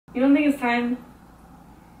You don't think it's time?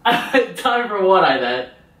 Time for what, I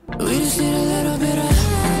bet? We just need a little bit of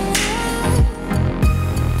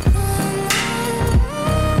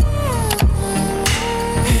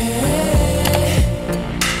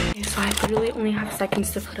So I literally only have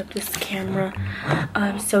seconds to put up this camera.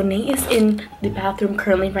 So Nate is in the bathroom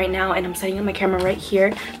currently right now, and I'm setting up my camera right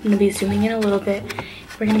here. I'm gonna be zooming in a little bit.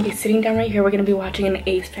 We're gonna be sitting down right here. We're gonna be watching an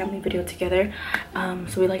Ace Family video together.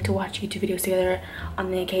 So we like to watch YouTube videos together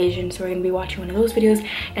on the occasion. So we're gonna be watching one of those videos,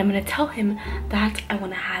 and I'm gonna tell him that I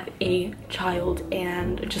wanna have a child.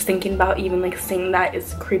 And just thinking about even like saying that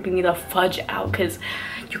is creeping me the fudge out, because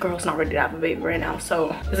your girl's not ready to have a baby right now.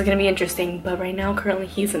 So this is gonna be interesting. But right now, currently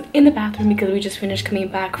he's in the bathroom because we just finished coming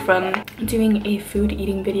back from doing a food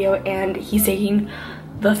eating video, and he's taking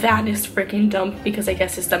the fattest freaking dump because I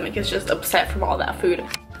guess his stomach is just upset from all that food.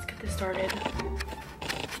 Let's get this started.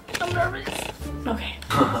 I'm nervous. Okay.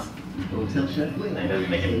 Hotel chef? I know you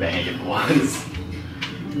make it bang if it was.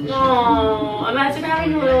 No, imagine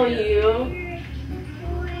having a little you.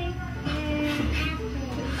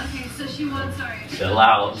 Okay, so she wants, sorry. Chill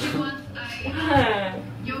out. She wants What?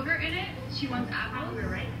 yogurt in it. She wants apple,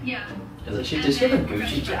 right? Yeah. Does she have a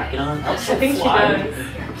Gucci jacket on? That's so I think fly. she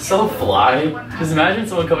does. So fly. Just imagine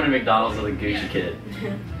someone coming to McDonald's with a Gucci kid.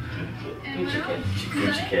 Gucci kid.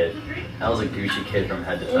 Gucci kid. That was a Gucci kid from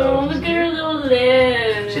head to Oh, toe. look at her little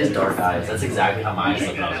lips. She has dark eyes. That's exactly how my eyes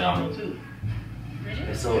looked when I was young.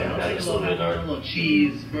 It's so I'll take it's a a little bit dark. little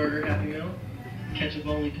cheeseburger, Happy Meal. Ketchup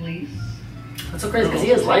only, please. That's so crazy because he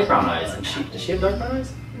has light brown eyes. And does she have dark brown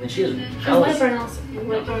eyes? And then she has. She's light Ella's- brown eyes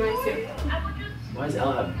too. Why does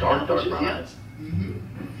Ella have dark brown eyes?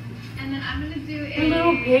 And then I'm gonna do Her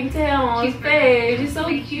little a pigtails, babe. She's so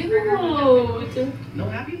cute. No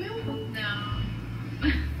Happy Meal? no.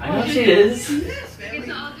 I know she is. Yes, Okay, family.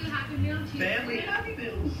 so I'll do Happy Meal cheese. Family Happy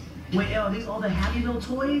Meals. Wait, are these all the Happy Meal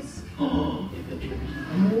toys?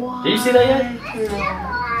 What? Did you see that yet?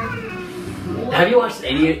 Have you watched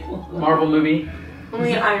any Marvel movie?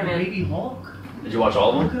 Only Iron Man. Baby Hulk? Did you watch all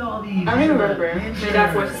of Look them? at all these. I don't remember. My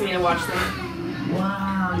dad forces me to watch them.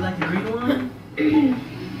 Wow, you like the green one?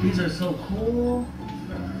 These are so cool.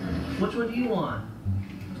 Which one do you want?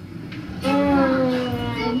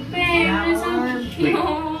 Babe, you're so cute.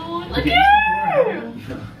 Look at her.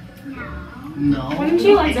 No. Wouldn't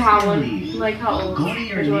you like to have one? Like how old? Go to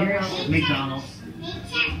your Would you want to nearest have one? McDonald's.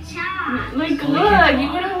 Like, look,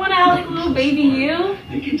 you wouldn't want to have like a little baby you?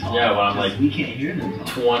 They can talk. Yeah, well, I'm like we can't hear them talk.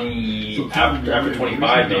 20 So after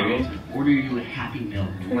 25 maybe. Order you a Happy Meal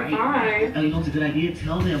right. 25. And you know what's a good idea?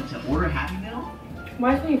 Tell them to order a Happy Meal.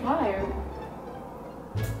 Why 25?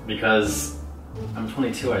 Because I'm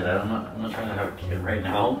 22. I'm not trying to have a kid right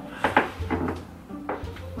now.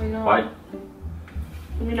 Why not? Why?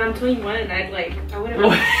 I mean, I'm 21 and I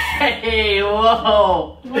wouldn't. Hey,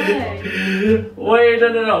 whoa! What? Wait,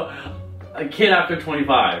 no. A kid after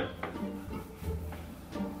 25.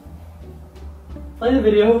 Play the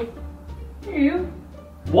video. Are you?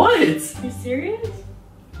 What? You serious?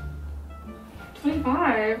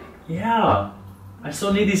 25? Yeah. I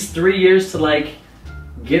still need these 3 years to like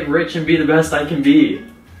get rich and be the best I can be.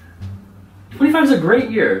 25 is a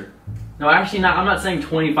great year. No, actually not. I'm not saying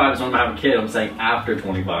 25 is when I'm gonna have a kid. I'm saying after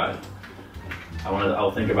 25.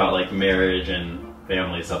 I'll think about like marriage and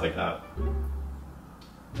family, stuff like that.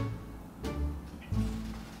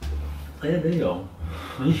 Play the video.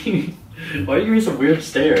 Why are you giving me some weird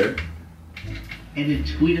stare? And then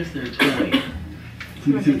tweet us their toy.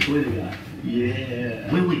 Tweet us their toy they got.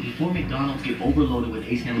 Yeah. Wait, before McDonald's get overloaded with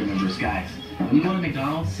Ace Family members, guys, when you go to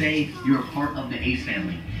McDonald's, say you're a part of the Ace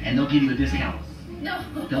Family, and they'll give you a discount. No.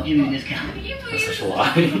 They'll give you a discount. You That's please. such a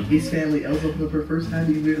lie. Ace Family, Elsa for her first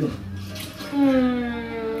Happy Meal.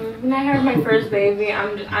 When I have my first baby,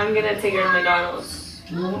 I'm gonna take her to McDonald's.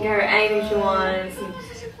 Get her anything she wants.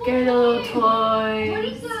 Get her the little What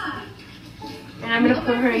toys. is that? And I'm gonna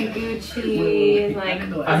put her in Gucci. Like,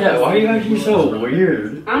 Yeah, why are you acting so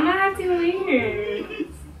weird? I'm not acting weird.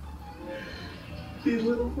 These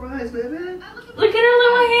little fries, baby. Look at her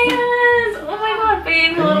little hands. Oh my god,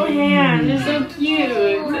 babe, her little hands. They're so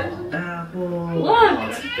cute. Apple.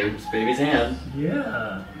 Look. It's baby's hand.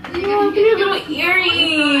 Yeah. Oh, look at her little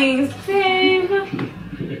earrings, babe.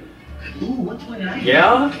 Ooh, what toy did I get?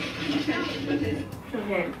 Yeah?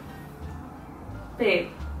 Okay. Babe.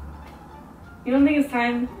 You don't think it's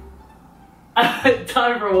time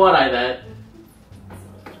Time for what, I bet?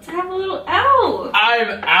 to have a little out?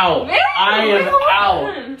 I'm out. Man, I am come out.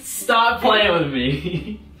 on. Stop playing with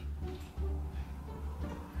me.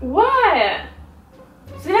 What?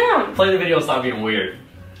 Sit down. Play the video, stop being weird.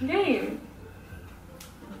 Game.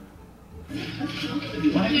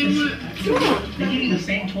 Why they give you the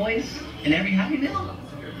same toys in every Happy Meal?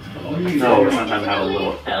 No, sometimes have a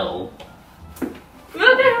little L.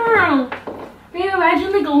 Look at her! Man,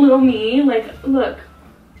 imagine like a little me, like, look.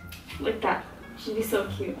 Like that. She'd be so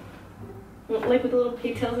cute. Like with the little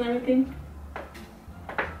pigtails and everything.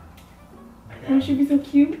 Wouldn't she be so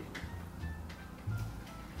cute?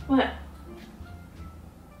 What?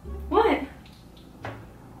 What?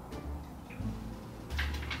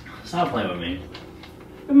 Stop playing with me.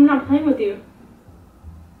 I'm not playing with you.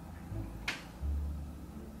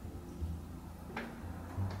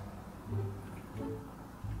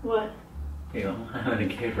 What? You know, I'm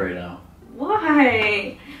having a kid right now.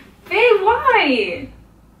 Why? Babe, why?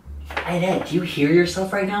 Hey, Dad, do you hear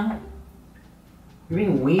yourself right now? You're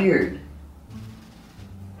being weird.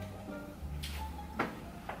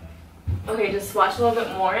 Okay, just watch a little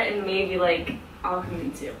bit more and maybe like I'll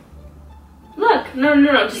convince you. Look, no,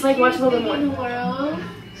 just like watch a little bit In the more. world.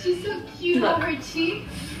 She's so cute Look. on her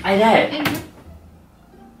cheeks. Hey, Dad, And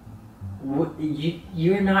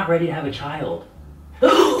you're not ready to have a child.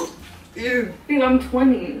 Babe, I'm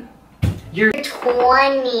 20. You're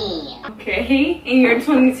 20. Okay, and you're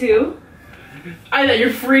 22. I know, you're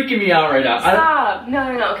freaking me out right now. Stop.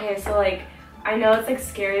 No. Okay, so like I know it's like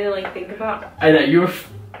scary to like think about. I know, you were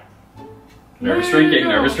nervous No. drinking.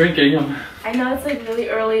 I know it's like really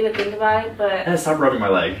early to think about it, but Hey, stop rubbing my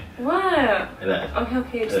leg. what? Hey, Dad.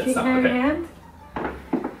 Okay, just It's take not my okay. hand.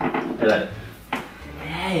 Hey, Dad.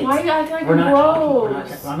 Hey, Why are you acting like we're not gross?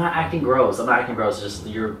 talking. I'm not acting gross. I'm not acting gross. It's just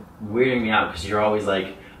you're weirding me out because you're always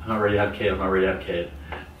like, I'm not ready to have a kid. I'm not ready to have a kid.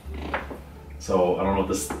 So I don't know if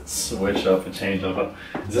this switch up and change up.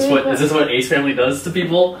 Is this what Ace Family does to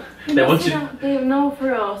people? They No, want sit you. down. Babe, no,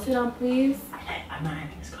 for real. Sit down, please. I'm not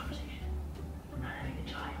having this conversation. I'm not having a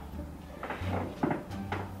child.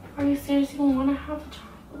 Are you seriously gonna want to have a child?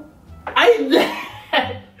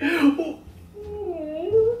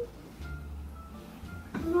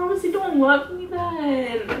 You obviously don't love me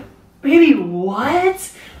then. Baby,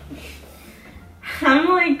 what? I'm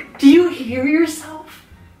like, Do you hear yourself?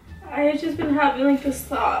 I just been having like this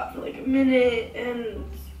thought for like a minute and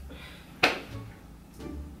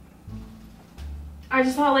I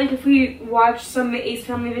just thought like if we watched some Ace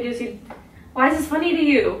Family videos, why is this funny to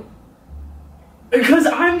you? Because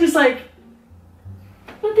I'm just like,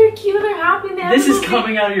 But they're cute, they're happy, they have This is little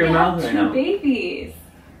coming out of your they mouth have right two now. babies.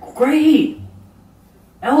 great.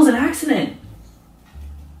 That was an accident.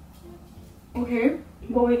 Okay,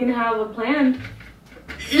 well we can have a plan.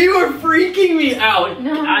 You are freaking me out.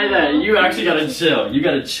 No. You actually gotta chill. You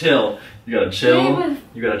gotta chill. You gotta chill. Babe,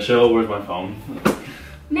 You gotta chill. Where's my phone?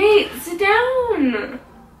 Nate, sit down.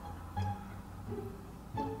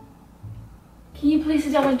 Can you please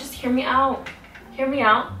sit down and just hear me out? Hear me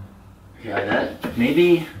out, Yeah, that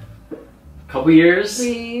maybe a couple years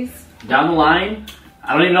please. down the line.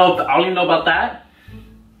 I don't even know about that.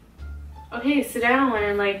 Okay, sit down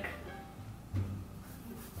and like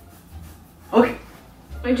Okay.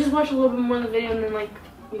 just watch a little bit more of the video and then like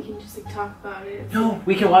we can just like talk about it. No,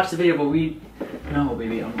 we can watch the video, but no,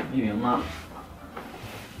 baby, I'm not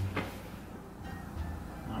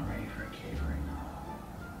ready for a kid right now.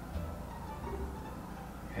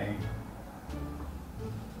 Okay.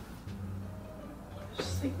 It's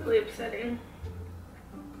just like really upsetting.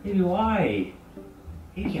 Baby, why?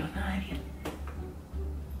 Baby, I'm not even.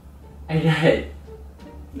 I did.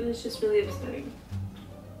 It's just really upsetting.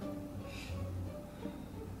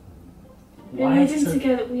 Why And is this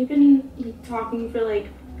so- we've been like, talking for like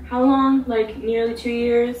how long? Like nearly 2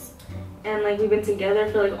 years. And like we've been together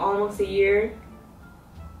for like almost a year.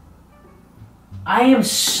 I am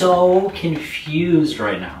so confused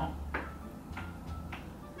right now.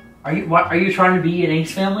 Are you trying to be an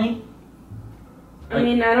Ace Family? I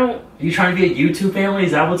mean, I don't. Are you trying to be a YouTube family?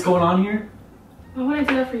 Is that what's going on here? Why would I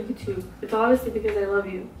do that for YouTube? It's obviously because I love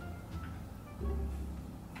you.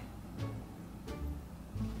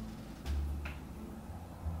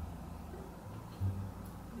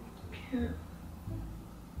 Yeah.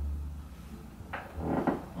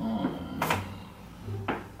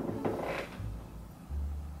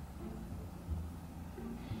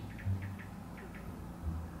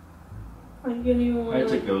 Are you gonna even I want have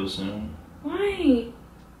to to go soon. Why?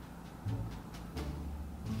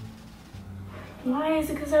 Why? Is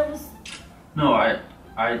it because I was... No,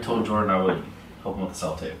 I told Jordan I would help him with the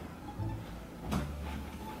self-tape.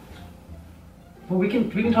 Well, we can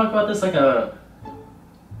talk about this like a...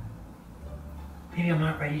 Maybe I'm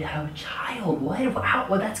not ready to have a child. What? How?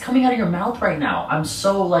 That's coming out of your mouth right now. I'm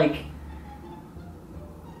so like...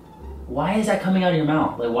 Why is that coming out of your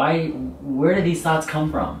mouth? Like, why? Where did these thoughts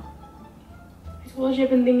come from? I told you I've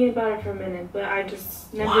been thinking about it for a minute, but I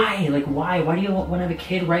just never... Why? Like, why? Why do you want to have a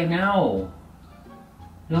kid right now?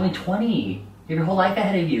 You're only 20. You have your whole life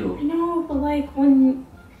ahead of you. I know, but like when...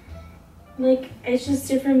 Like, it's just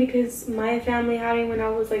different because my family had it when I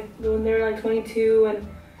was like, when they were like 22 and...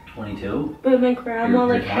 22? But my grandma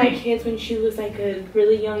You're like had 20. kids when she was like a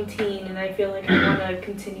really young teen, and I feel like I want to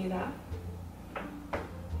continue that.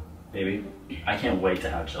 Maybe. I can't wait to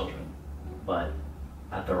have children. But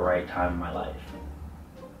at the right time in my life.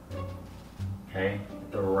 Okay?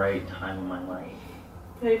 At the right time in my life.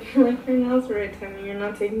 But I feel like right now's the right time and you're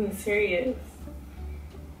not taking me serious.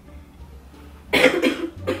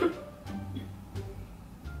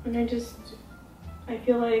 And I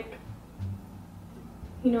feel like,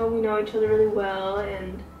 you know, we know each other really well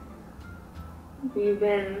and we've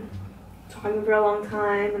been talking for a long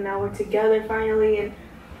time and now we're together finally, and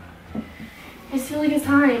I just feel like it's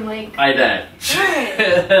time, like... Dad.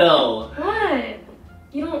 Chill. What?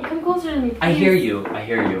 You don't... Come closer to me, please. I hear you,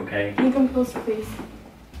 okay? Can you come closer, please?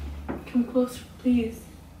 Come closer, please.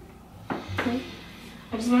 Okay?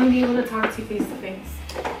 I just want to be able to talk to you face to face.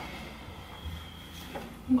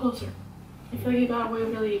 Come closer. I feel like you got away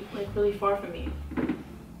really far from me.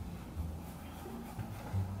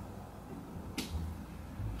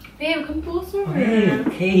 Babe, come closer.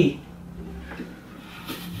 Okay.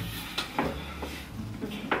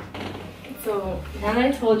 So, now that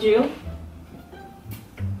I told you...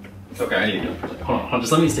 It's okay, I need to go. Hold on,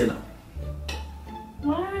 just let me stand up.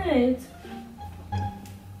 What?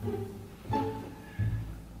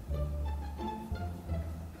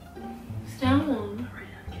 Sit down.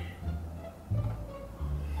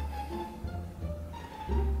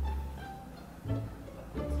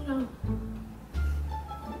 Sit down.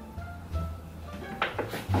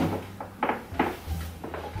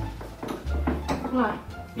 What?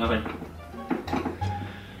 Nothing.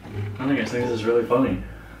 I think this is really funny.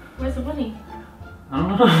 Why is it funny? I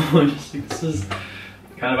don't know, just think this is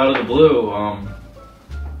kind of out of the blue.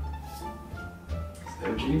 Say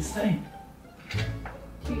what you need to say.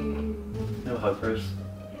 Have a hug first.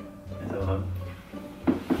 Have a hug.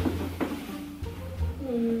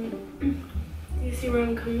 Do you see where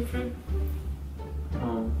I'm coming from?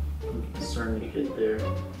 I'm starting to get there.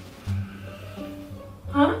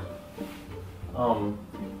 Huh?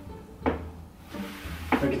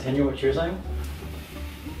 Can I continue what you're saying?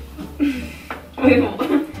 Wait,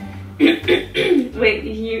 wait,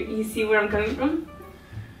 you see where I'm coming from?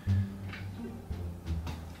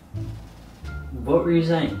 What were you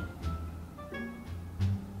saying?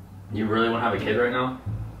 You really want to have a kid right now?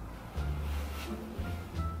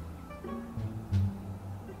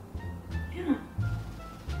 Yeah.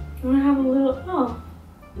 I want to have a little... Oh.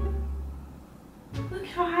 Look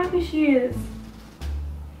how happy she is.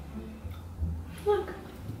 Look.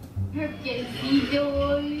 Her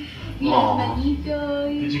piecitos, Aw.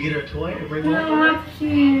 bienvenidos. Did you get her a toy to bring Look home? how happy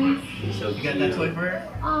she is. So You got that toy for her?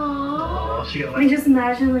 Aww. Oh, she got I like... just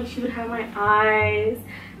imagine like she would have my eyes,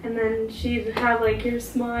 and then she'd have like your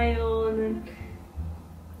smile, and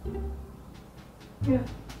then... Yeah.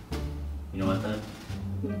 You know what then?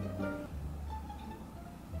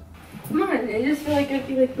 Come on, I just feel like I'd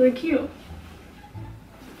be like really cute.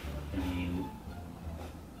 I mean,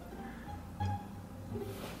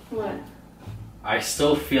 What? I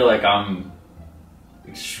still feel like I'm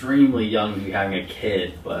extremely young to be having a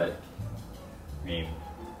kid, but I mean,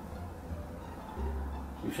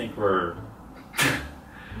 if you think we're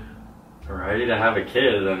ready to have a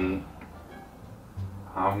kid, then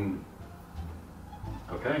I'm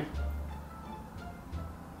okay.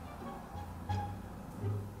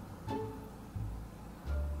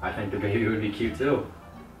 I think the baby would be cute too.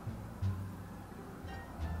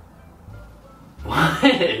 What?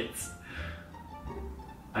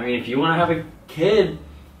 I mean, if you want to have a kid,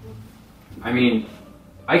 I mean,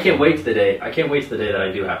 I can't wait to the day that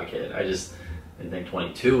I do have a kid. I just didn't think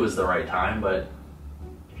 22 was the right time, but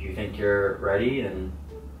if you think you're ready, then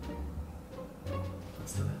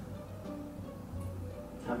let's do it.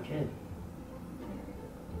 Let's have a kid.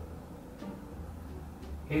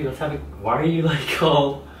 Hey, let's have a... Why are you like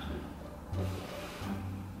all...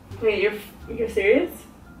 Wait, you're serious?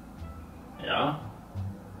 Yeah?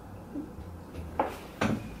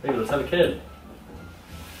 Hey, let's have a kid.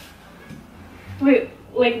 Wait,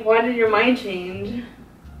 like why did your mind change?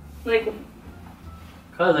 Like,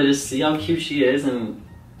 Cause I just see how cute she is, and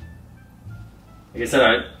like I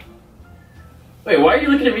said, wait, why are you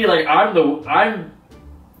looking at me like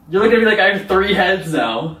you're looking at me like I have 3 heads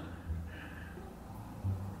now.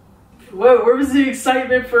 Where was the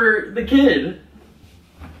excitement for the kid?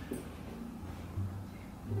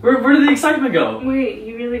 Where did the excitement go? wait,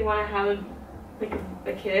 you really want to have Like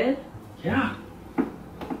a kid? Yeah.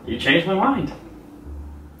 You changed my mind.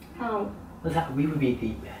 How? We would be the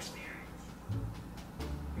best parents.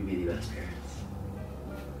 We'd be the best parents.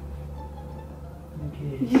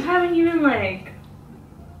 Okay. You haven't even like...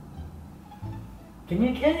 Give me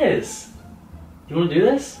a kiss. You wanna do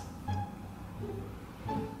this?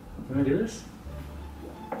 You wanna do this?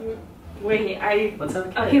 Wait, Let's have a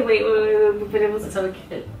kid. Okay, wait, but it was... Let's have a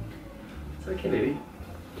kid. Let's have a kid, baby.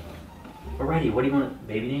 We're ready. What do you want?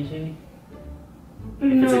 Baby names, baby?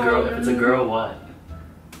 If it's a girl, what?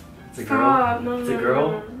 It's a girl. Stop. No, it's no, a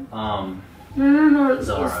girl. No,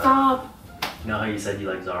 Zara. stop. You know how you said you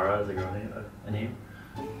like Zara as a girl name? A name?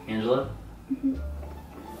 Angela? Mm-hmm.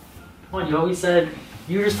 Come on, you always said,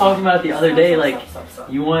 you were just talking about it the other day, like, Stop.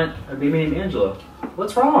 you want a baby named Angela.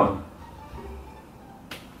 What's wrong?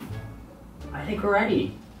 I think we're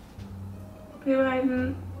ready. Babe, I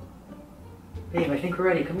didn't... Babe, I think we're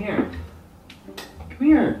ready. Come here. Come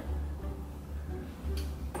here.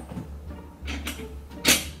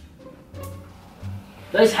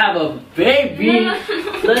 Let's have a baby.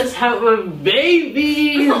 Let's have a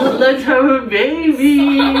baby. Let's have a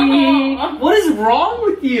baby. What is wrong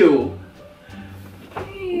with you?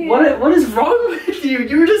 What is wrong with you?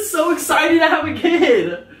 You were just so excited to have a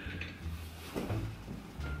kid.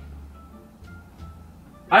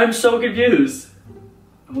 I'm so confused.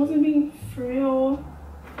 I wasn't being for real.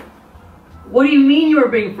 What do you mean you were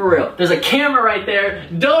being for real? There's a camera right there.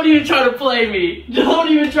 Don't even try to play me. Don't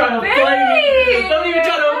even try to play me. Don't even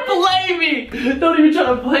try to play me. Don't even try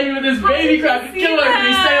to play me with this baby crap. Get away from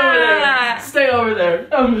me. Stay over there. Stay over there.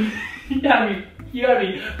 You had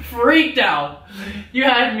me freaked out. You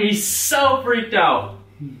had me so freaked out.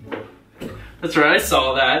 That's right. I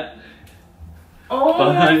saw that. Oh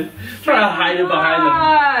my Trying to hide it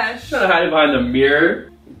behind the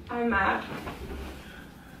mirror. I'm mad.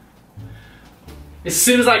 As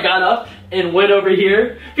soon as I got up and went over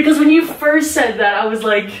here, because when you first said that, I was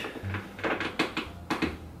like,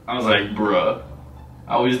 bruh.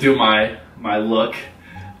 I always do my look.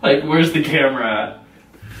 Like, where's the camera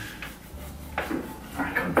at?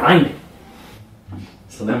 I couldn't find it.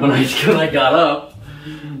 So then when I got up,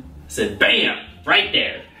 I said, bam, right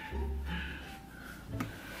there.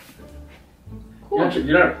 Cool.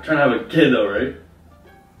 You're not trying to have a kid though, right?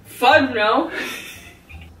 Fun, no?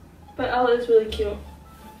 But Ella is really cute.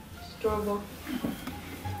 It's adorable.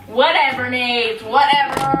 Whatever, Nate.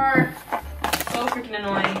 Whatever. So freaking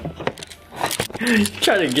annoying.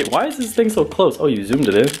 Trying to get. Why is this thing so close? Oh, you zoomed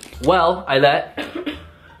it in. Well, I let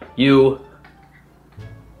you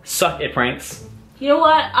suck at pranks. You know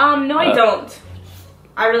what? No, I don't.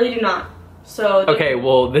 I really do not. So. Okay,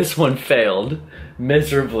 well, this one failed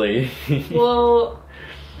miserably. Well,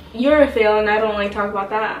 you're a fail, and I don't like talk about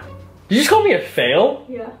that. You just called me a fail?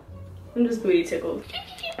 Yeah. I'm just booty tickled.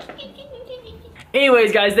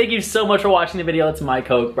 Anyways, guys, thank you so much for watching the video. It's my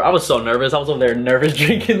Coke. I was so nervous. I was over there nervous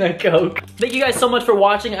drinking that Coke. Thank you guys so much for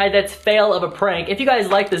watching. That's fail of a prank. If you guys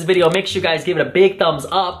like this video, make sure you guys give it a big thumbs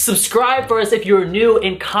up. Subscribe for us if you're new,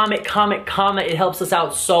 and comment. It helps us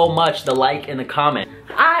out so much, the like and the comment.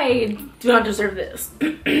 I do not deserve this.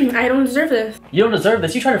 I don't deserve this. You don't deserve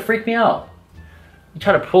this. You try to freak me out. You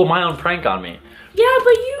try to pull my own prank on me. Yeah,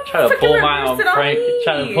 but you Try to pull my own prank.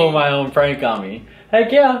 Try to pull my own prank on me.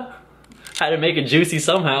 Heck yeah. Had to make it juicy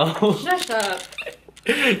somehow. Shut up.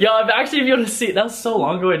 Y'all, actually, if you want to see, that was so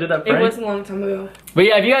long ago I did that prank. It was a long time ago. But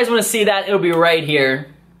yeah, if you guys want to see that, it'll be right here.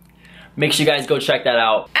 Make sure you guys go check that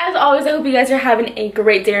out. As always, I hope you guys are having a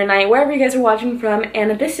great day or night, wherever you guys are watching from.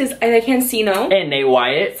 And this is Ida Cancino. And Nate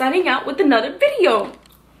Wyatt. Signing out with another video.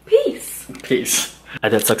 Peace. Peace.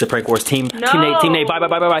 That sucks at Prank Wars team. No. Team Nate. Bye.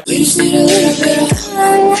 We just need a little bit of